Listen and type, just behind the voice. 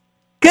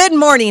Good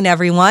morning,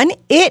 everyone.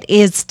 It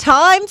is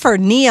time for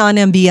Neon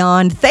and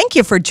Beyond. Thank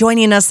you for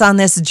joining us on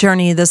this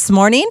journey this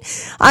morning.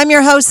 I'm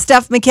your host,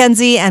 Steph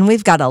McKenzie, and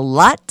we've got a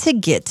lot to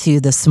get to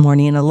this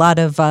morning. A lot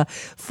of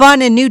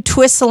fun and new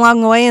twists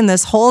along the way in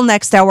this whole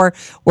next hour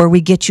where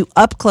we get you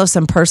up close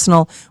and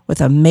personal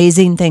with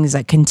amazing things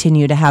that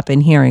continue to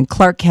happen here in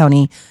Clark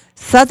County,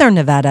 Southern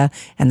Nevada,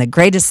 and the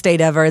greatest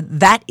state ever,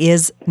 that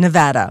is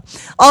Nevada.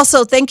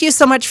 Also, thank you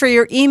so much for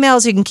your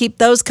emails. You can keep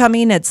those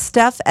coming at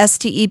Steph,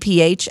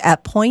 STEPH,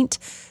 at point,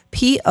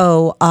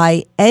 POINT,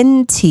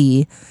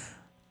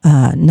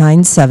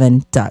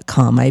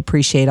 97.com. I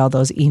appreciate all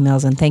those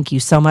emails and thank you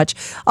so much.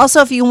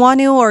 Also, if you want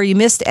to or you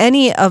missed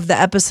any of the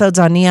episodes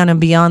on Neon and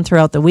Beyond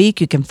throughout the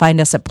week, you can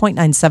find us at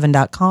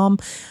point97.com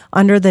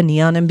under the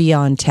Neon and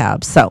Beyond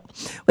tab. So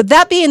with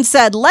that being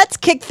said, let's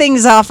kick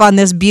things off on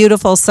this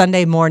beautiful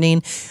Sunday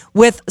morning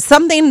with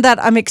something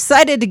that I'm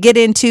excited to get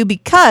into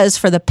because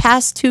for the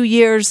past 2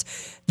 years,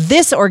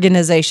 this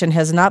organization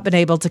has not been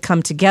able to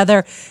come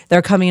together.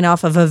 They're coming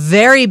off of a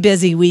very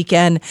busy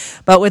weekend.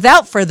 But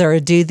without further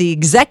ado, the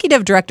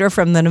executive director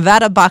from the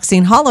Nevada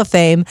Boxing Hall of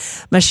Fame,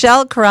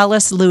 Michelle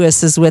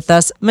Corrales-Lewis, is with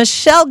us.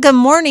 Michelle, good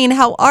morning.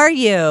 How are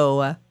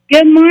you?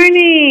 Good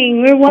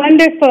morning. We're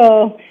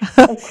wonderful.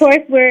 Of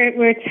course,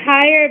 we're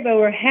tired, but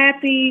we're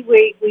happy.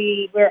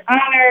 We're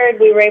honored.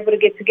 We were able to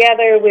get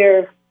together.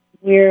 We're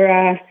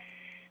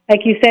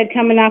like you said,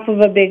 coming off of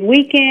a big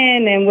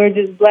weekend, and we're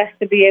just blessed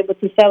to be able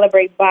to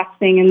celebrate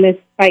boxing in this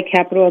fight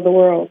capital of the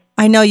world.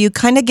 I know you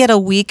kind of get a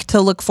week to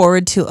look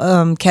forward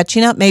to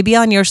catching up, maybe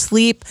on your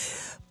sleep,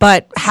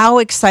 but how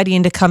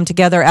exciting to come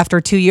together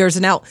after 2 years.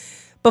 Now,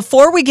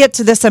 before we get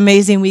to this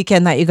amazing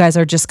weekend that you guys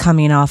are just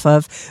coming off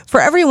of, for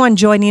everyone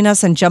joining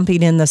us and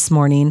jumping in this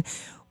morning,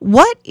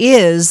 what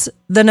is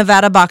the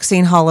Nevada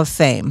Boxing Hall of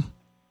Fame?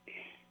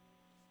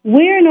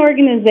 We're an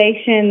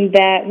organization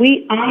that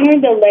we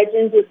honor the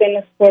legends within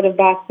the sport of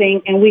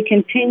boxing, and we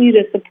continue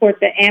to support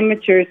the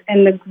amateurs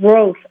and the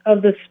growth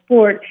of the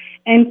sport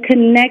and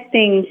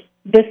connecting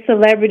the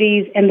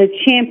celebrities and the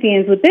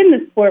champions within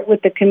the sport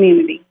with the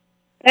community.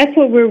 That's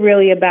what we're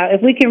really about.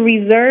 If we can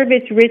reserve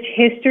its rich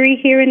history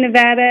here in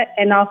Nevada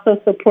and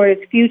also support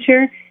its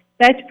future,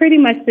 that's pretty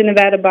much the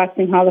Nevada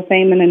Boxing Hall of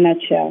Fame in a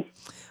nutshell.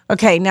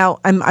 Okay, now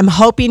I'm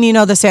hoping you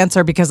know this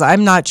answer because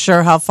I'm not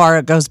sure how far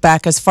it goes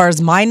back as far as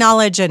my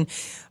knowledge and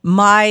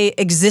my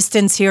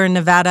existence here in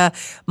Nevada.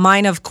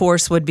 Mine, of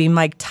course, would be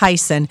Mike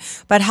Tyson.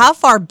 But how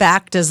far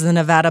back does the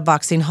Nevada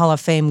Boxing Hall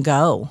of Fame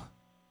go?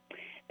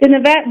 We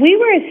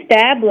were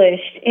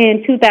established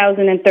in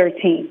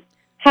 2013.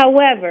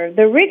 However,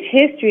 the rich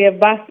history of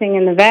boxing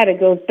in Nevada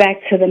goes back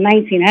to the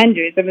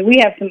 1900s. I mean, we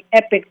have some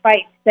epic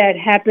fights that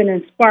happen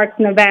in Sparks,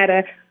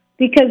 Nevada,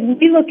 because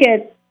we look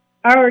at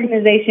our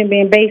organization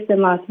being based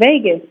in Las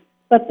Vegas,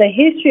 but the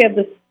history of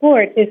the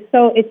sport is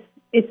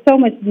it's so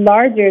much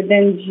larger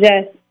than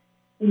just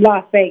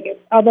Las Vegas.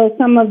 Although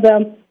some of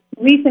the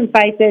recent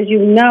fights, as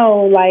you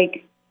know,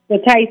 like the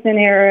Tyson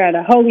era,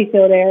 the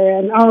Holyfield era,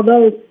 and all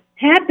those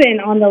happen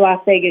on the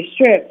Las Vegas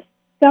Strip,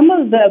 some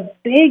of the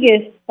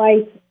biggest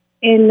fights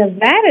in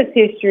Nevada's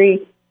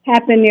history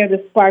happen near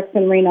the Sparks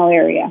and Reno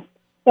area.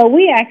 So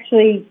we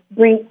actually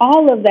bring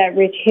all of that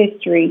rich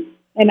history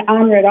and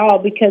honor it all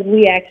because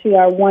we actually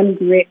are one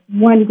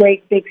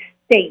great big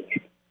state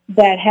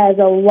that has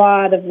a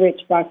lot of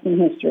rich boxing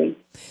history.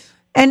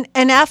 And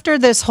after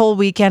this whole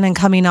weekend and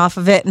coming off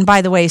of it, and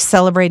by the way,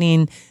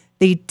 celebrating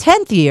the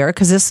 10th year,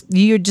 because this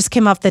you just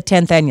came off the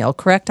 10th annual,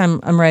 correct?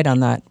 I'm right on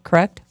that,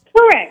 correct?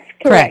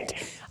 Correct.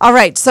 All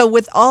right. So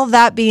with all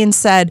that being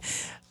said,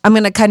 I'm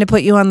going to kind of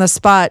put you on the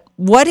spot.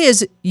 What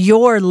is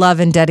your love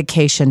and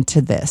dedication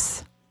to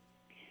this?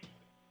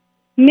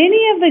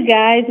 Many of the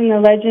guys and the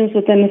legends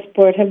within the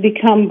sport have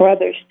become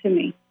brothers to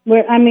me.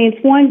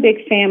 It's one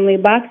big family.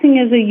 Boxing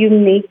is a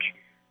unique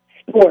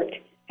sport.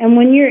 And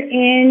when you're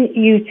in,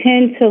 you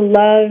tend to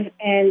love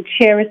and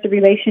cherish the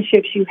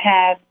relationships you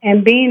have.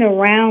 And being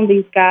around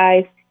these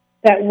guys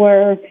that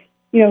were,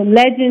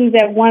 legends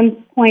at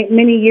one point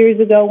many years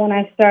ago when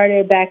I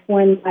started, back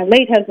when my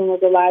late husband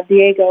was alive,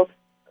 Diego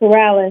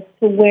Corrales,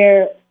 to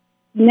where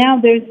now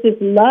there's this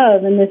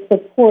love and this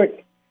support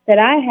that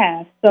I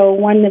have. So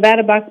when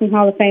Nevada Boxing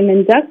Hall of Fame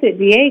inducted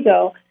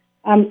Diego,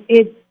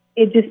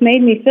 it just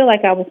made me feel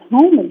like I was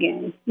home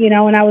again,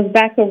 and I was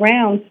back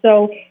around.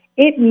 So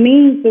it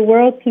means the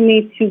world to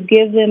me to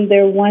give them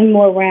their one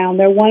more round,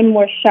 their one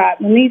more shot.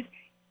 When these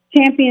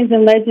champions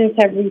and legends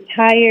have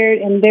retired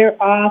and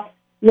they're off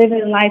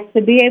living life,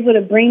 to be able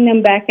to bring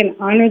them back and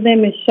honor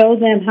them and show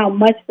them how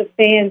much the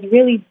fans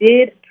really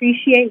did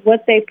appreciate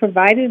what they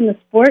provided in the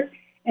sport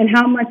and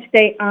how much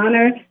they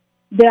honor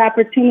the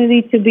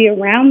opportunity to be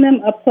around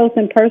them up close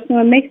and personal.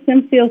 It makes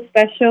them feel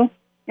special.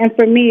 And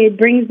for me, it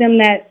brings them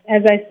that,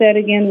 as I said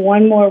again,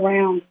 one more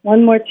round,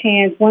 one more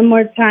chance, one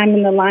more time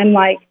in the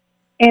limelight,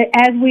 and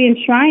as we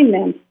enshrine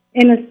them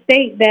in a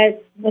state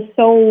that was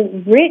so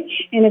rich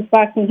in its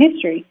boxing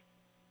history.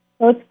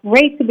 So it's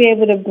great to be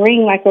able to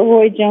bring like a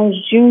Roy Jones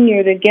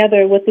Jr.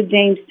 together with the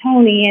James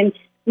Toney and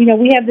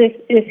we have this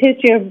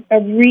history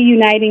of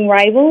reuniting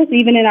rivals,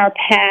 even in our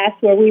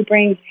past, where we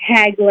bring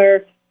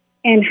Hagler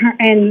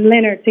and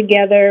Leonard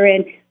together,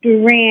 and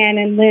Duran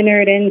and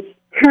Leonard, and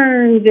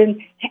Hearns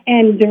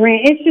and Duran.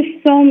 It's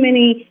just so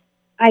many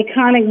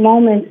iconic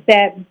moments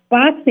that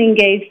boxing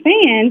gave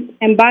fans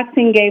and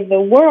boxing gave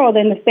the world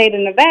in the state of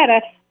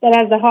Nevada, that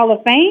as the Hall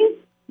of Fame,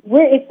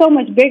 it's so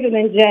much bigger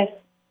than just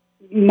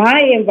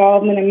my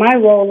involvement and my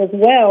role as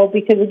well,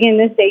 because, again,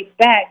 this dates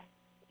back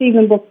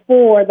even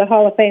before the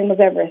Hall of Fame was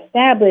ever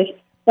established.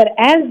 But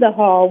as the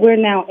Hall, we're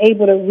now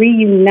able to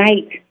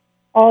reunite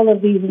all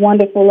of these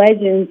wonderful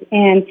legends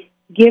and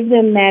give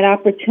them that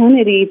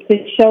opportunity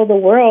to show the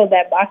world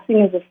that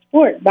boxing is a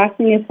sport.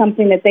 Boxing is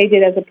something that they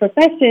did as a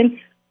profession,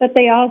 but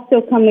they all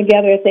still come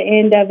together at the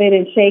end of it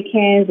and shake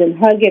hands and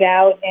hug it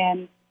out.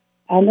 And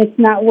it's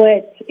not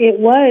what it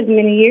was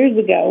many years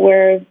ago,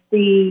 where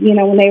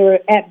when they were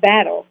at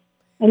battle.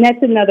 And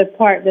that's another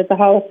part that the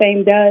Hall of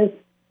Fame does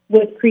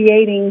with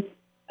creating,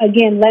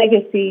 again,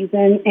 legacies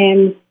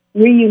and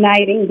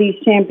reuniting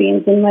these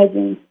champions and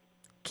legends.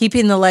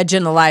 Keeping the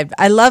legend alive.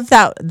 I love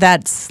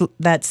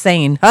that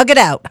saying. Hug it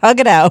out.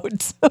 Hug it out.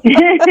 Absolutely.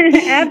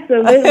 That's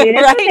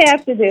what they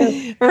have to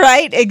do.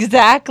 Right,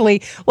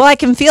 exactly. Well, I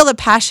can feel the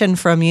passion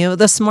from you.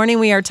 This morning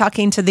we are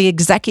talking to the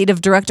executive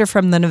director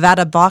from the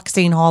Nevada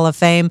Boxing Hall of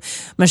Fame,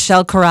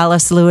 Michelle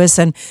Corrales-Lewis,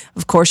 and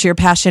of course your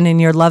passion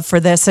and your love for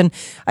this. And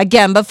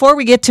again, before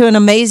we get to an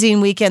amazing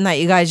weekend that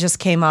you guys just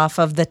came off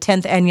of, the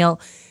 10th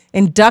annual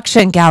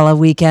induction gala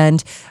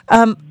weekend,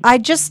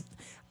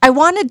 I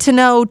wanted to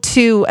know,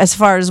 too, as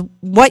far as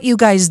what you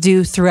guys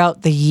do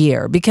throughout the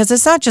year, because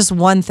it's not just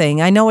one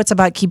thing. I know it's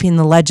about keeping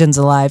the legends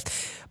alive,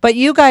 but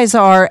you guys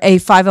are a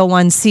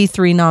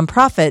 501c3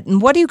 nonprofit.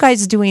 And what are you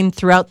guys doing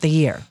throughout the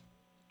year?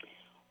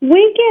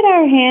 We get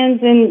our hands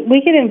and we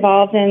get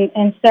involved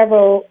in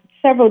several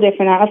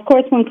different. Of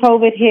course, when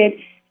COVID hit,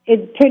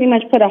 it pretty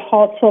much put a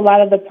halt to a lot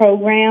of the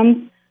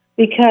programs,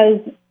 because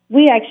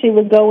we actually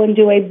would go and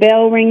do a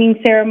bell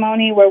ringing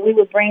ceremony where we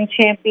would bring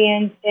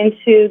champions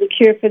into the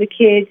Cure for the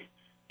Kids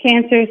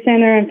Cancer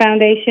Center and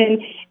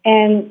Foundation.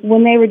 And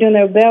when they were doing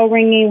their bell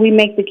ringing, we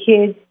make the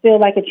kids feel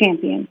like a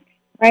champion,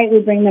 right?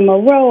 We bring them a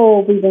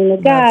robe, we bring the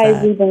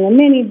guys, we bring a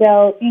mini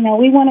belt.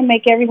 We want to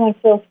make everyone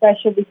feel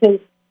special, because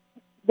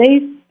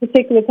these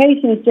particular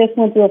patients just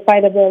went through a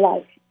fight of their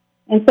life.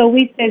 And so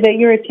we say that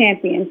you're a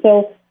champion.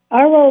 So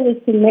our role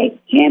is to make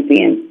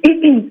champions,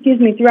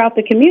 throughout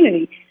the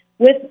community.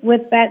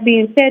 With that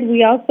being said,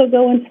 we also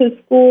go into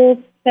schools,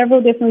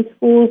 several different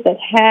schools that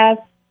have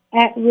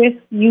at-risk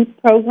youth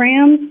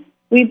programs.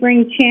 We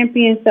bring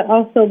champions to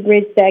also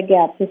bridge that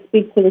gap, to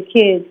speak to the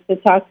kids, to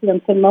talk to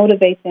them, to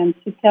motivate them,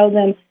 to tell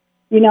them,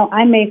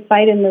 I may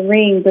fight in the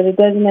ring, but it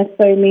doesn't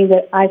necessarily mean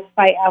that I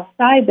fight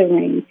outside the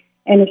ring.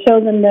 And to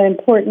show them the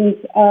importance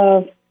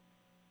of,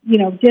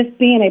 just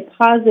being a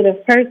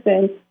positive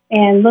person.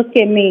 And look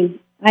at me.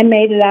 I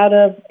made it out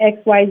of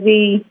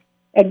XYZ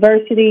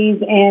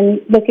adversities,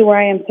 and look at where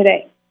I am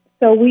today.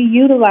 So we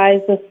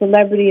utilize the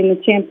celebrity and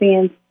the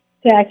champions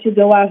to actually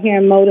go out here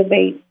and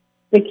motivate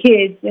the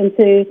kids, and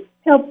to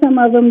help some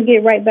of them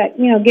get right back,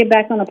 get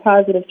back on a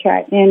positive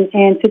track,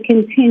 and to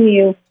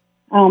continue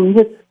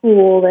with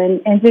school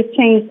and just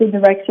change the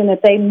direction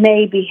that they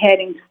may be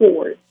heading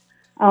towards.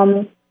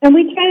 And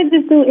we try to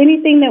just do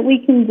anything that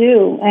we can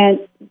do. And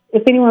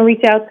if anyone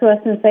reach out to us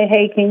and say,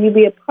 hey, can you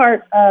be a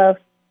part of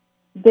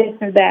this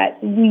or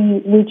that,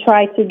 we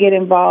try to get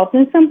involved.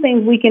 And some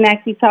things we can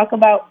actually talk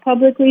about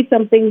publicly,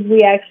 some things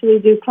we actually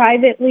do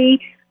privately.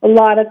 A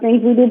lot of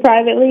things we do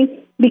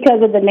privately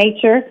because of the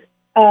nature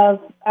of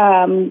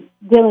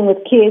dealing with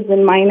kids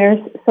and minors.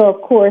 So,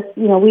 of course,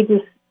 we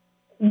just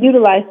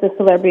utilize the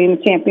celebrity and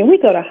the champion. We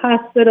go to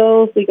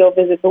hospitals, we go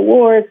visit the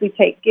wards, we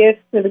take gifts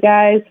to the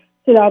guys,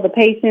 to all the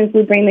patients.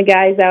 We bring the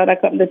guys out. I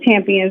call them the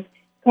champions,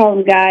 call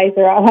them guys.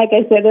 They're all, like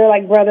I said, they're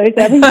like brothers.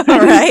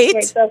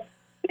 Right. So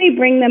we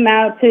bring them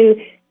out to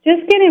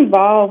just get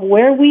involved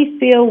where we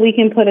feel we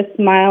can put a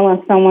smile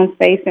on someone's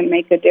face and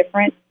make a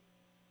difference.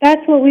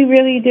 That's what we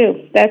really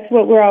do. That's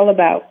what we're all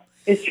about,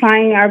 is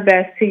trying our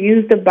best to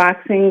use the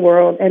boxing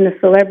world and the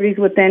celebrities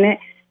within it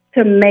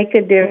to make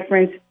a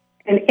difference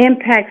and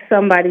impact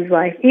somebody's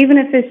life, even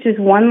if it's just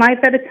one life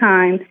at a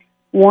time,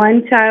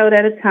 one child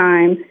at a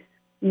time,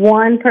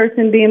 one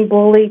person being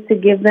bullied to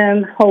give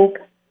them hope,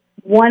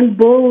 one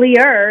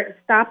bullier,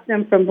 stop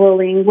them from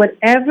bullying.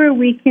 Whatever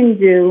we can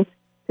do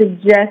to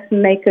just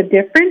make a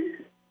difference,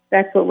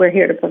 that's what we're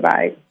here to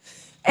provide.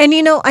 And,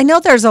 I know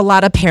there's a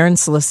lot of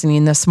parents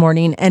listening this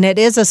morning, and it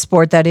is a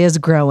sport that is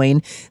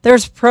growing.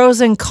 There's pros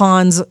and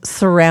cons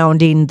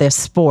surrounding this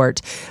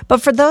sport.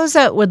 But for those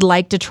that would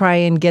like to try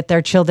and get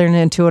their children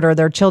into it, or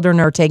their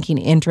children are taking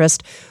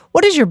interest,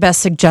 what is your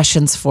best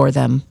suggestions for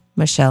them,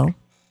 Michelle?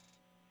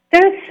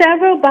 There are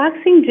several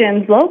boxing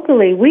gyms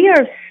locally. We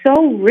are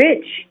so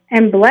rich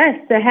and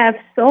blessed to have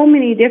so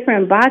many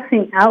different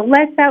boxing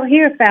outlets out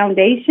here,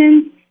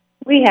 foundations.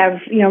 We have,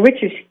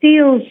 Richard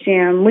Steele's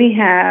gym. We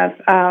have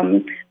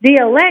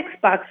DLX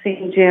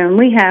boxing gym.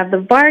 We have the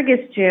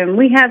Vargas gym.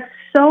 We have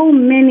so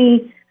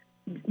many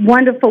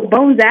wonderful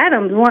Bones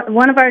Adams,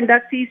 one of our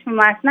inductees from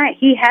last night.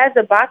 He has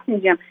a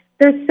boxing gym.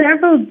 There's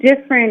several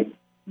different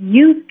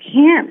youth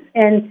camps,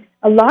 and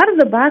a lot of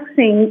the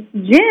boxing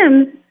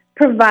gyms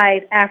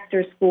provide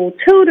after-school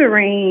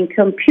tutoring,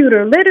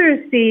 computer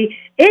literacy.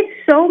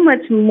 It's so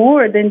much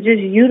more than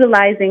just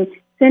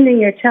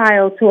sending your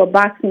child to a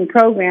boxing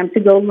program to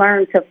go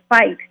learn to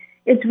fight.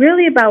 It's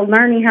really about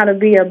learning how to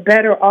be a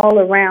better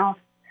all-around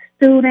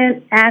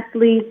student,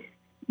 athlete,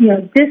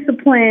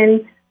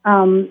 discipline.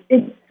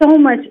 It's so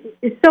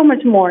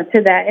much more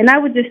to that. And I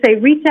would just say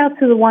reach out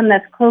to the one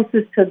that's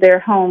closest to their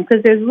home,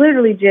 because there's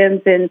literally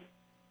gyms in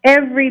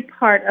every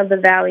part of the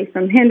valley,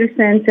 from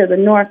Henderson to the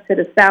north to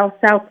the south,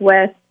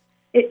 southwest.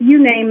 You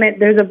name it,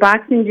 there's a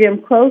boxing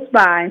gym close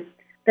by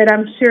that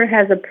I'm sure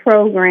has a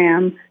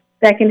program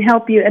that can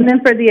help you. And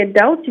then for the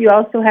adults, you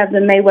also have the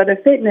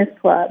Mayweather Fitness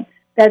Club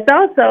that's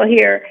also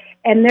here,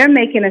 and they're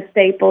making a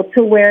staple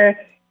to where,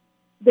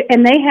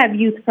 and they have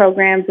youth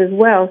programs as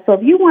well. So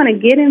if you want to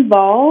get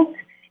involved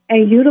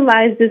and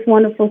utilize this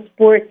wonderful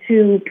sport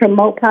to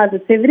promote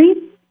positivity,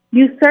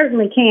 you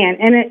certainly can.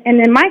 And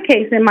in my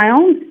case, in my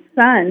own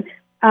son,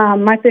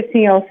 my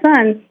 15-year-old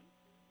son,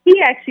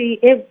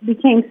 it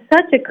became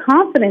such a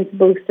confidence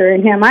booster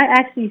in him. I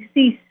actually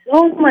see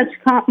so much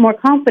more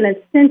confidence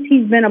since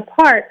he's been a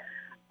part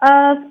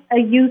of a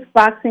youth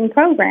boxing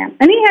program.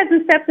 And he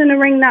hasn't stepped in the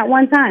ring not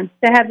one time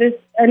to have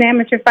an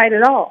amateur fight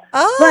at all.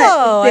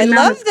 Oh, I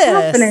love this.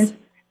 Confidence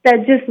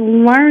that just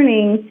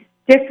learning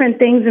different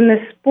things in the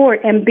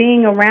sport and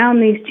being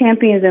around these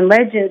champions and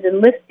legends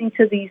and listening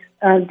to these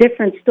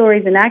different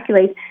stories and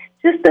accolades,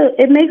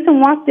 it makes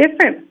him walk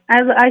different.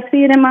 I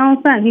see it in my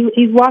own son.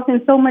 He's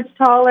walking so much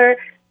taller,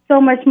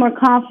 so much more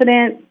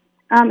confident.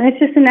 It's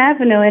just an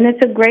avenue, and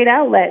it's a great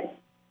outlet.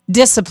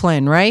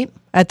 Discipline, right?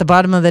 At the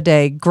bottom of the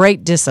day,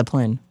 great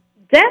discipline.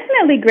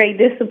 Definitely great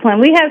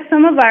discipline. We have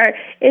some of our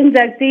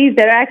inductees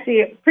that are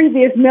actually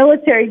previous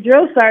military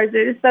drill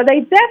sergeants, so they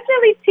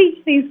definitely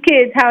teach these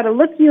kids how to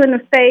look you in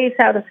the face,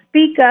 how to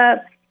speak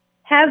up,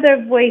 have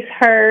their voice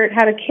heard,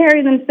 how to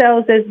carry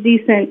themselves as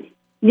decent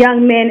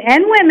young men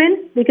and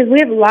women, because we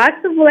have lots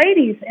of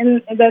ladies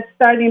that's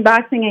starting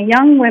boxing, and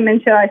young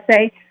women, shall I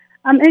say.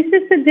 It's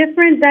just a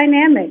different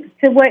dynamic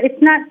to what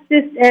it's not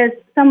just as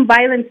some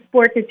violent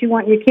sport that you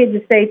want your kids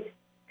to stay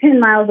 10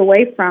 miles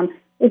away from.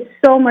 It's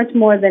so much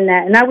more than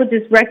that. And I would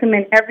just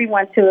recommend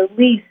everyone to at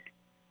least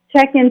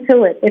check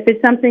into it. If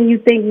it's something you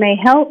think may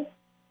help,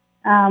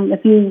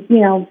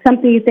 if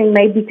something you think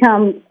may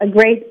become a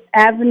great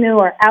avenue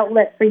or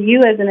outlet for you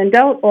as an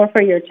adult or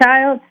for your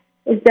child,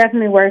 it's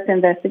definitely worth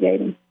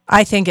investigating.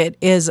 I think it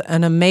is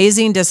an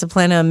amazing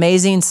discipline, an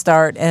amazing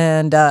start,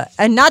 and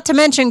not to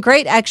mention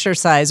great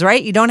exercise,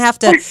 right? You don't have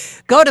to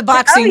go to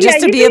boxing just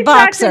to be a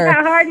boxer.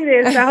 How hard it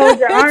is to hold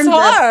your arms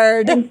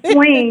up and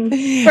swing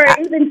for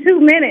even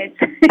 2 minutes.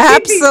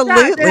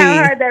 Absolutely.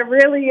 How hard that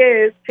really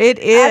is. It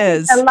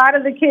is. A lot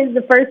of the kids,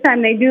 the first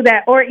time they do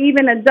that, or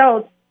even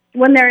adults,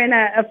 when they're in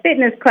a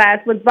fitness class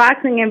with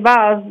boxing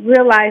involved,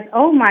 realize,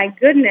 oh my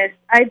goodness,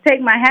 I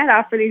take my hat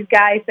off for these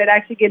guys that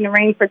actually get in the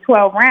ring for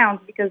 12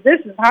 rounds, because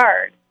this is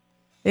hard.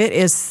 It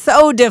is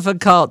so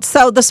difficult.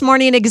 So this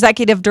morning,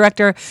 Executive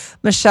Director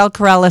Michelle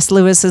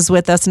Corrales-Lewis is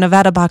with us,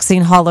 Nevada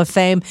Boxing Hall of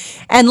Fame.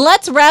 And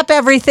let's wrap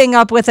everything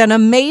up with an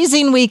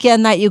amazing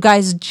weekend that you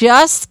guys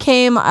just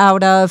came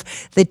out of,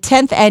 the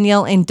 10th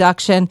annual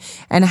induction.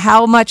 And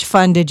how much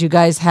fun did you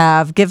guys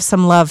have? Give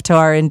some love to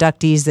our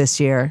inductees this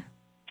year.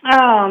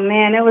 Oh,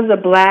 man, it was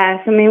a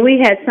blast. I mean, we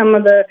had some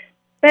of the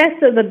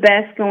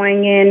best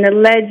going in, the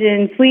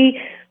legends. We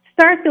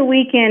start the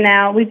weekend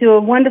out. We do a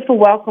wonderful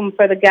welcome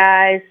for the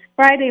guys.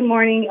 Friday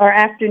morning or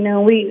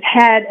afternoon, we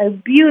had a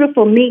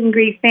beautiful meet and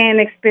greet fan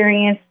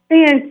experience.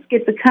 Fans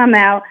get to come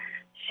out,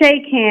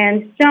 shake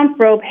hands, jump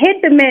rope,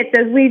 hit the mitts,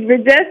 as we were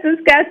just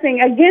discussing,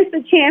 against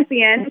the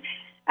champion.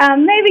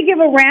 Maybe give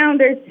a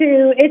round or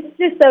two. It's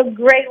just a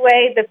great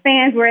way. The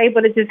fans were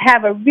able to just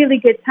have a really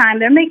good time.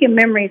 They're making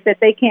memories that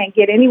they can't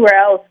get anywhere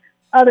else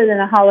other than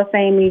a Hall of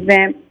Fame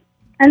event.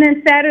 And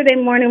then Saturday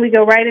morning, we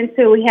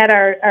had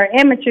our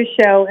amateur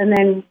show, and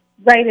then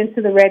right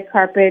into the red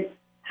carpet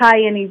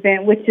high-end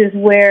event, which is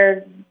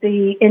where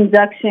the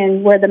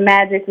induction, where the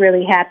magic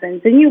really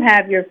happens. And you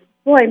have your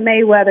Floyd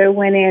Mayweather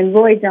went in,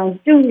 Roy Jones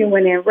Jr.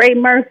 went in, Ray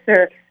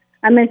Mercer,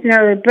 I mentioned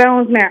earlier,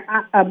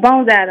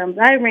 Bones Adams,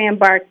 Iran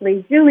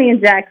Barkley, Julian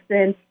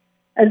Jackson,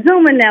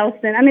 Azuma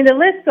Nelson. I mean, the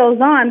list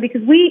goes on,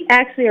 because we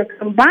actually are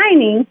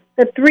combining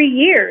the 3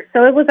 years.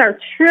 So it was our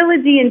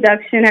trilogy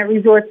induction at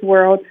Resorts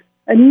World,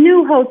 a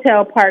new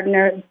hotel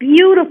partner,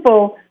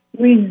 beautiful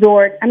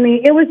resort. I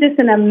mean, it was just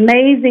an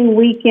amazing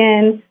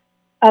weekend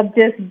of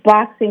just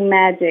boxing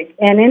magic.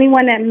 And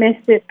anyone that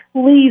missed it,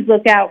 please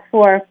look out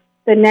for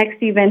the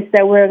next events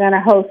that we're going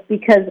to host,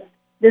 because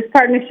this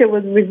partnership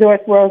with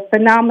Resorts World is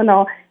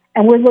phenomenal,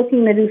 and we're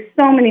looking to do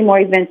so many more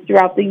events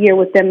throughout the year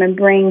with them and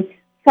bring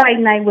Fight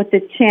Night with the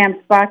Champs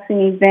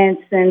boxing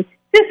events and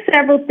just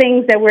several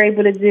things that we're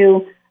able to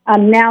do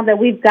now that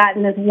we've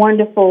gotten this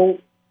wonderful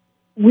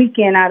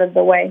weekend out of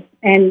the way,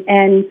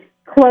 and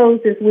close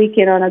this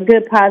weekend on a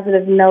good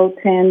positive note.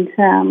 And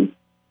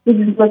we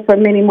just look for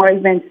many more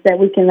events that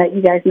we can let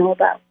you guys know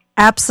about.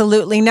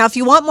 Absolutely. Now, if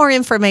you want more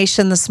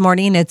information this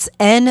morning, it's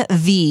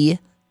NVBHOF.com.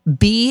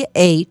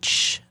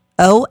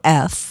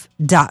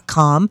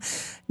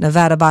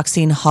 Nevada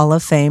Boxing Hall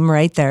of Fame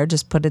right there.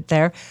 Just put it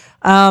there.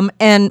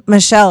 And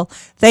Michelle,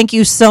 thank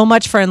you so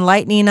much for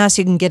enlightening us.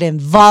 You can get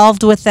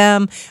involved with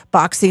them.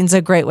 Boxing's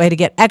a great way to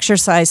get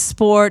exercise,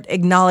 sport,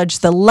 acknowledge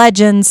the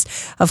legends.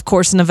 Of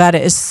course,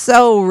 Nevada is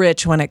so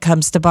rich when it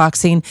comes to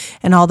boxing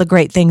and all the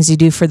great things you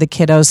do for the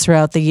kiddos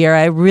throughout the year.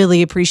 I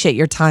really appreciate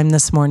your time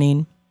this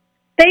morning.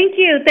 Thank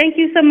you. Thank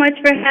you so much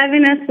for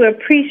having us. We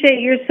appreciate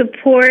your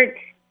support,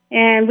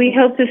 and we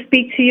hope to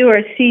speak to you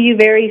or see you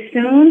very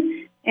soon.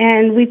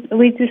 And we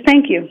just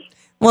thank you.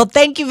 Well,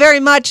 thank you very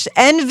much.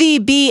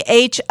 NVBHOF.com.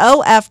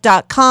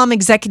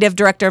 Executive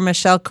Director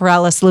Michelle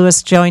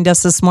Corrales-Lewis joined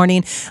us this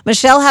morning.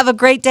 Michelle, have a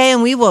great day,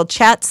 and we will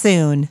chat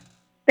soon.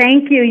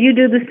 Thank you. You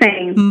do the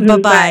same.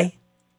 Bye-bye. Bye.